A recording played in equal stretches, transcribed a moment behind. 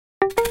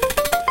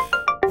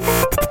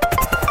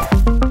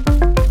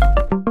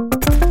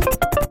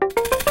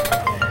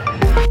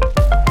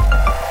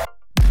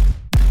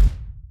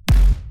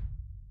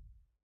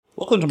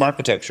Welcome to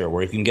Marketecture,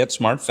 where you can get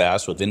smart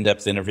fast with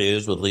in-depth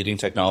interviews with leading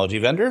technology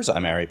vendors.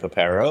 I'm Ari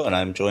Paparo, and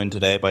I'm joined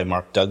today by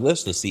Mark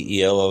Douglas, the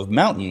CEO of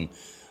MNTN.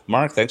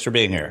 Mark, thanks for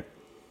being here.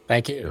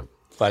 Thank you.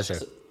 Pleasure.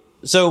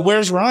 So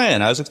where's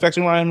Ryan? I was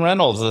expecting Ryan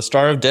Reynolds, the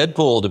star of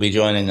Deadpool, to be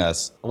joining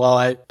us.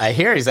 Well, I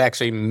hear he's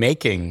actually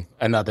making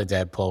another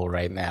Deadpool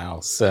right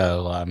now,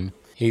 so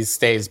he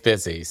stays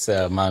busy.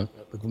 So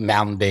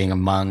MNTN being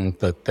among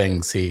the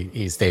things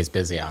he stays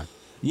busy on.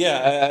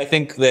 Yeah, I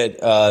think that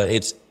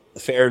it's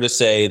fair to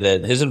say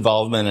that his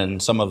involvement in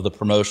some of the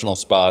promotional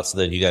spots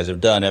that you guys have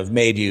done have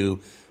made you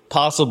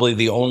possibly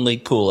the only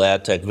cool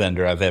ad tech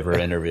vendor I've ever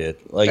interviewed.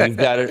 Like, you've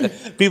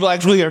got people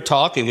actually are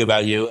talking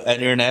about you,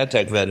 and you're an ad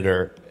tech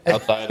vendor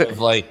outside of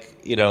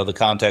the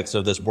context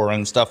of this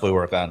boring stuff we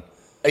work on.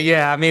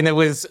 Yeah, I mean,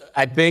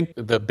 I think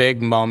the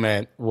big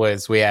moment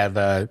was we have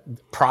a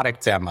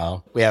product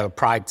demo. We have a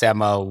product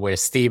demo where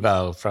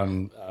Steve-O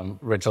from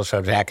original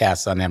show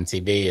Jackass on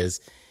MTV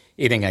is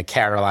eating a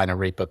Carolina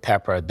Reaper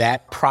pepper.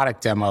 That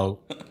product demo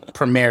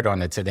premiered on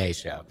the Today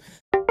Show.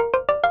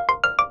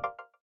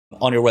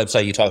 On your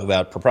website, you talk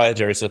about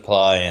proprietary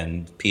supply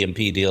and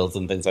PMP deals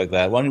and things like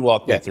that. Why don't you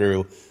walk me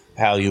through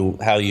how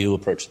you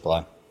approach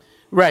supply?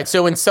 Right.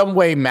 So in some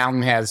way,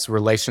 MNTN has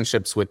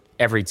relationships with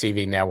every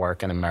TV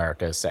network in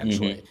America,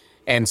 essentially. Mm-hmm.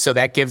 And so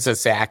that gives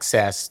us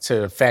access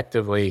to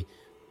effectively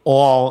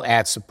all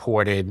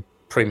ad-supported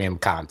premium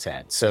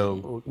content.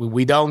 So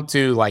we don't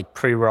do like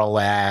pre-roll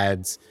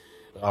ads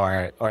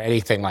or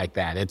anything like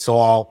that. It's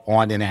all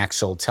on an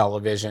actual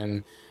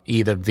television,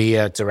 either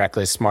via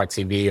directly smart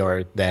TV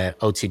or the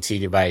OTT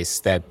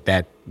device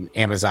that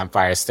Amazon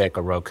Fire Stick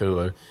or Roku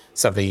or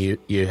something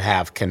you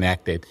have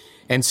connected.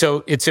 And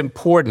so it's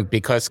important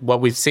because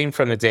what we've seen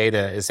from the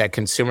data is that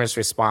consumers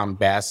respond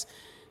best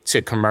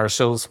to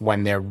commercials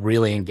when they're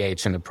really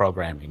engaged in the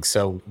programming.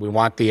 So we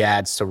want the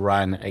ads to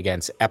run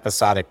against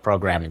episodic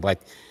programming,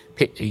 like,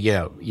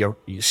 your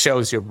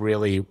shows you're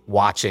really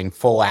watching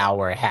full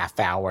hour, half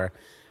hour,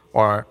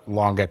 or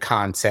longer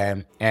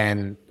content.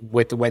 And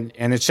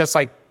it's just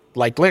like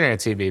linear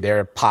TV. There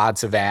are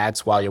pods of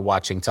ads while you're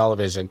watching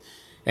television,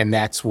 and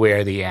that's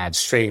where the ads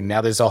stream. Now,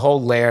 there's a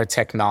whole layer of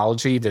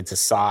technology to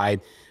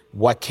decide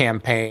what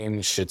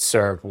campaign should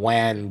serve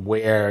when,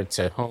 where,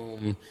 to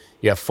whom.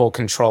 You have full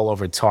control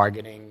over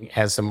targeting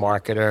as a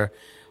marketer,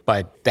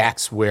 but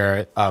that's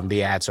where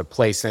the ads are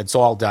placed, and it's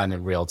all done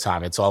in real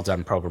time. It's all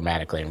done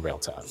programmatically in real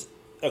time.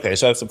 Okay,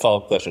 so I have some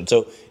follow-up questions.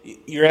 So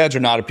your ads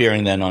are not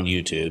appearing then on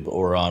YouTube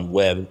or on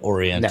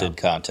web-oriented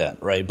content,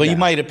 right? But you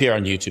might appear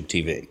on YouTube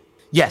TV.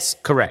 Yes,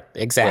 correct.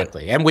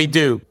 Exactly. Right. And we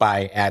do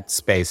buy ad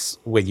space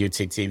with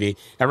YouTube TV.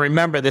 And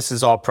remember, this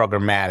is all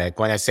programmatic.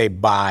 When I say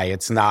buy,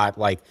 it's not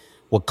like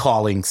we're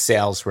calling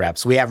sales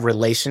reps. We have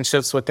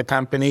relationships with the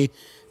company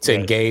to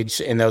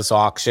engage in those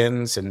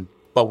auctions,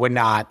 but we're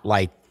not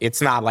it's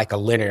not like a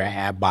linear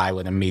ad buy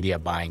with a media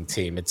buying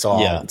team. It's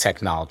all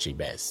technology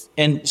based.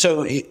 And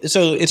so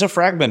it's a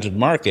fragmented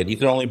market. You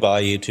can only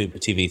buy YouTube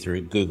TV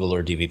through Google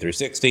or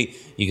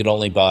DV360. You can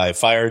only buy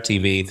Fire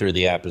TV through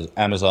the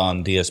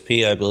Amazon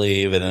DSP, I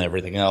believe, and then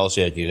everything else.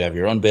 You have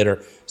your own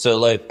bidder.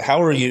 So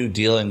how are you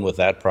dealing with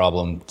that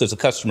problem? Because the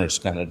customers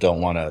kind of don't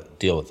want to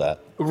deal with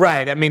that.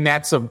 Right. I mean,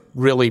 that's a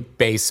really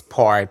base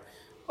part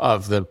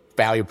of the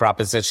value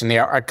proposition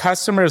there. Our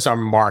customers are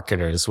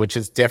marketers, which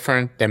is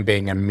different than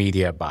being a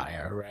media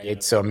buyer, right? Yeah.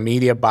 So a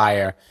media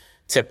buyer,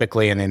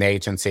 typically in an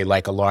agency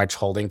like a large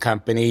holding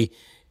company,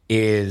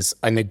 is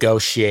a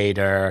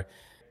negotiator.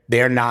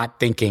 They're not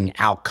thinking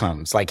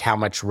outcomes, like how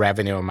much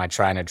revenue am I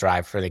trying to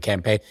drive for the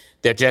campaign?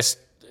 They're just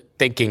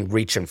thinking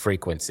reach and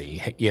frequency.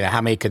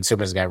 How many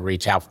consumers are going to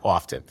reach, how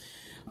often?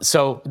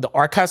 So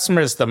our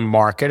customer is the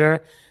marketer.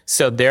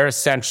 So they're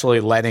essentially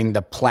letting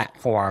the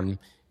platform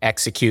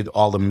execute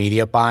all the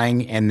media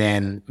buying. And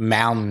then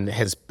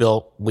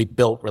MNTN we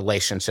built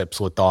relationships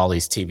with all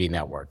these TV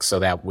networks so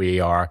that we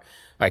are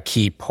a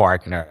key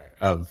partner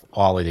of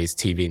all of these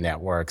TV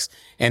networks.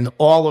 And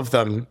all of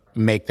them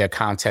make their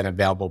content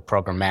available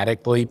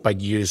programmatically,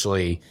 but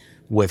usually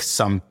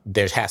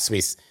there has to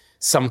be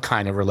some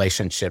kind of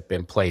relationship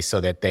in place so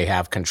that they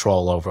have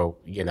control over,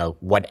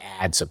 what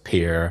ads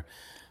appear.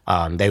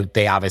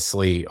 They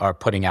obviously are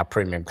putting out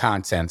premium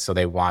content, so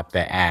they want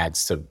the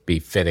ads to be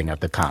fitting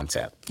of the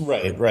content.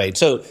 Right.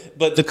 So,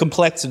 but the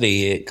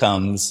complexity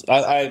comes.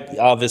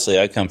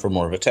 I come from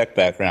more of a tech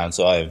background,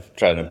 so I've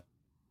tried to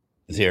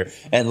here,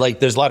 and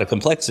there's a lot of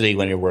complexity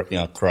when you're working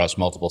across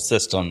multiple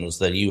systems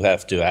that you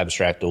have to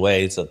abstract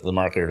away so that the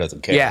marketer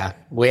doesn't care. Yeah,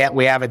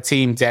 we have a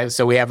team,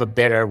 so we have a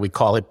bidder. We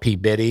call it P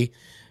Biddy.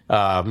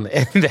 And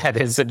that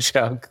is a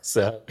joke.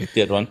 So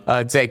good one.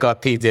 Take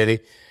off P Diddy.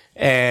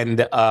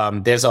 And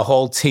there's a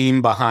whole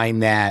team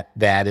behind that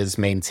is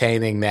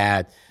maintaining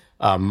that,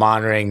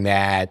 monitoring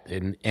that,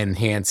 and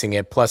enhancing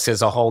it. Plus,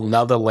 there's a whole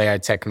nother layer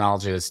of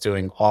technology that's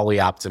doing all the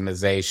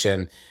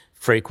optimization,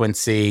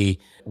 frequency,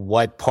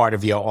 what part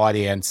of your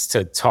audience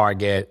to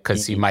target,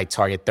 because you might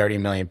target 30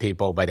 million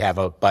people, but have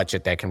a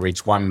budget that can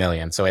reach 1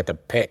 million. So we have to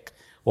pick,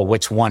 well,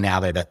 which one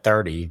out of the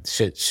 30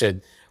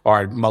 should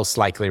or most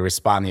likely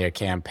respond to your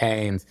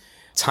campaigns.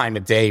 time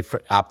of day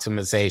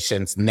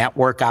optimizations,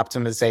 network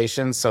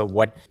optimizations. So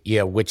which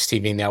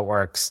TV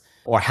networks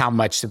or how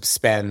much to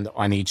spend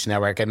on each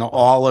network. And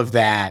all of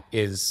that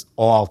is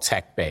all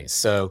tech-based.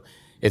 So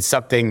it's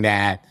something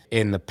that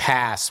in the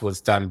past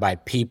was done by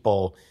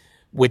people,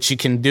 which you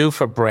can do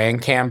for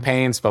brand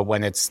campaigns, but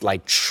when it's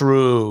like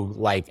true,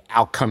 like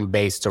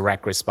outcome-based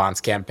direct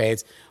response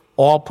campaigns,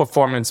 all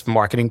performance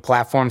marketing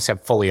platforms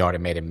have fully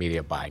automated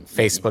media buying.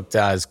 Facebook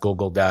does,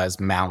 Google does,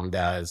 Mountain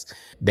does,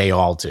 they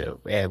all do.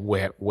 And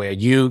where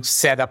you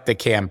set up the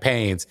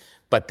campaigns,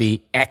 but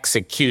the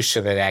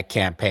execution of that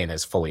campaign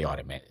is fully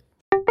automated.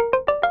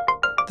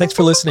 Thanks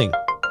for listening.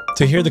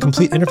 To hear the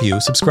complete interview,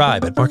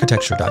 subscribe at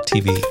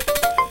marketecture.tv.